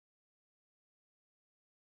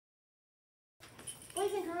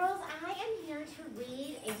turn to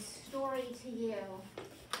read a story to you.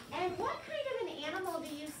 And what kind of an animal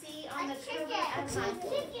do you see on the cover of my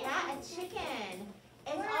book? Yeah, a chicken.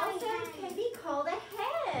 It also can be called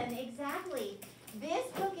a hen. Exactly. This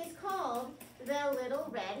book is called The Little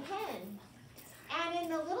Red Hen. And in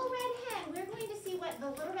The Little Red Hen, we're going to see what the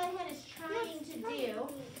Little Red Hen is trying to do.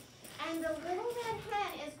 And the Little Red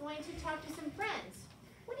Hen is going to talk to some friends.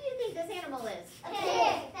 What do you think this animal is? A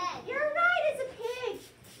pig. You're right, it's a pig.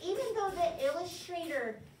 Even though the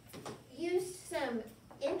illustrator used some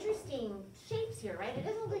interesting shapes here, right? It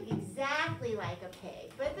doesn't look exactly like a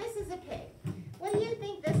pig, but this is a pig. What do you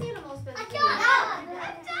think this animal is supposed to be? A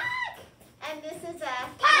duck. And this is a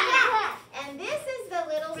cat. And this is the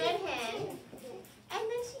Little Red Hen. And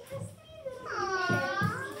then she has 3 little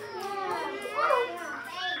pigs.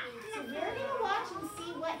 So we're going to watch and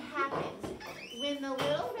see what happens when the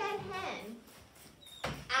Little Red Hen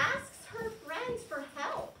asks her friends for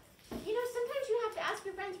help. You know, sometimes you have to ask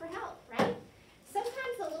your friends for help, right?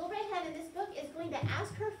 Sometimes the Little Red Hen in this book is going to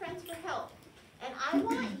ask her friends for help. And I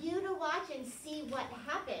want you to watch and see what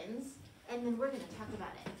happens, and then we're going to talk about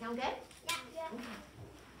it. Sound good? Yeah. Okay.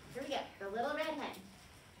 Here we go. The Little Red Hen.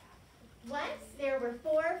 Once there were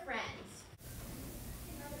 4 friends.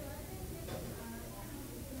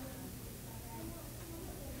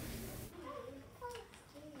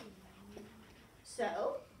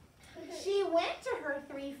 So, she went to her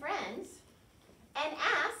 3 friends and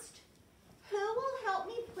asked, who will help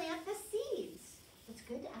me plant the seeds? It's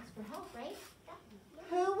good to ask for help, right?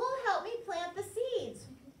 Who will help me plant the seeds?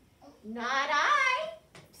 Not I,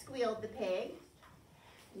 squealed the pig.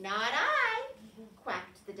 Not I,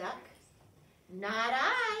 quacked the duck. Not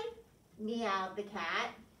I, meowed the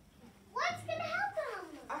cat. What's going to help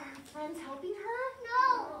them? Are her friends helping her?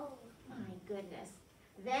 No. My goodness.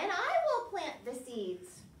 Then I will plant the seeds,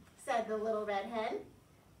 said the Little Red Hen.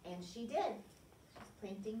 And she did. She's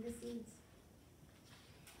planting the seeds.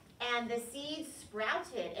 And the seeds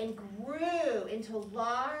sprouted and grew into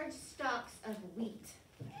large stalks of wheat.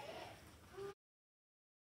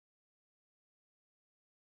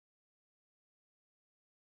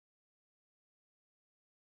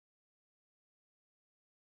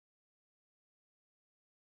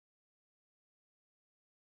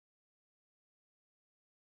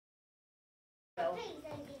 So,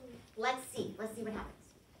 let's see what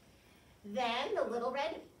happens. Then the Little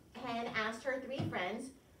Red Hen asked her 3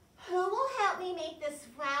 friends, who will help me make this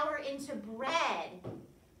flour into bread?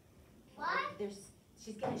 What?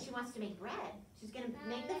 She wants to make bread. She's going to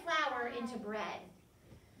make the flour into bread.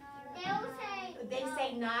 They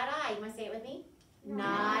say, not I. You want to say it with me?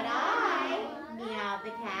 Not I, meowed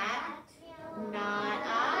the cat. Not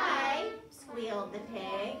I, squealed the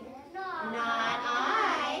pig. Not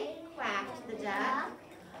I, quacked the duck.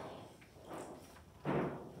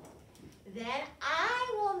 Then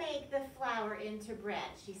I will make the flour into bread,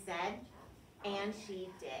 she said. And she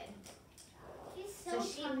did. So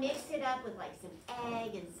she mixed it up with like some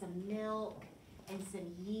egg and some milk and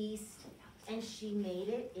some yeast. And she made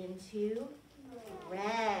it into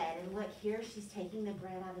bread. And look here, she's taking the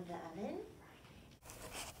bread out of the oven.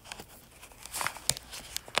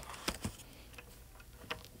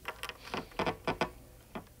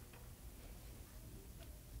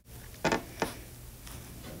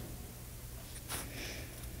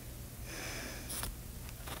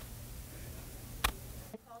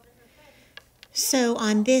 So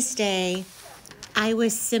on this day, I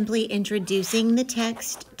was simply introducing the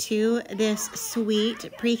text to this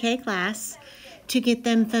sweet pre-K class to get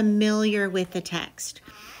them familiar with the text.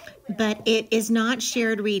 But it is not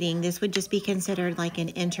shared reading. This would just be considered like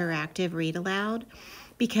an interactive read aloud,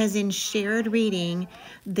 because in shared reading,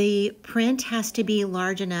 the print has to be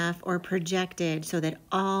large enough or projected so that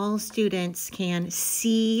all students can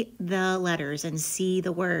see the letters and see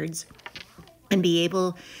the words and be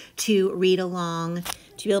able to read along,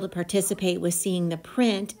 to be able to participate with seeing the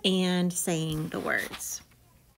print and saying the words.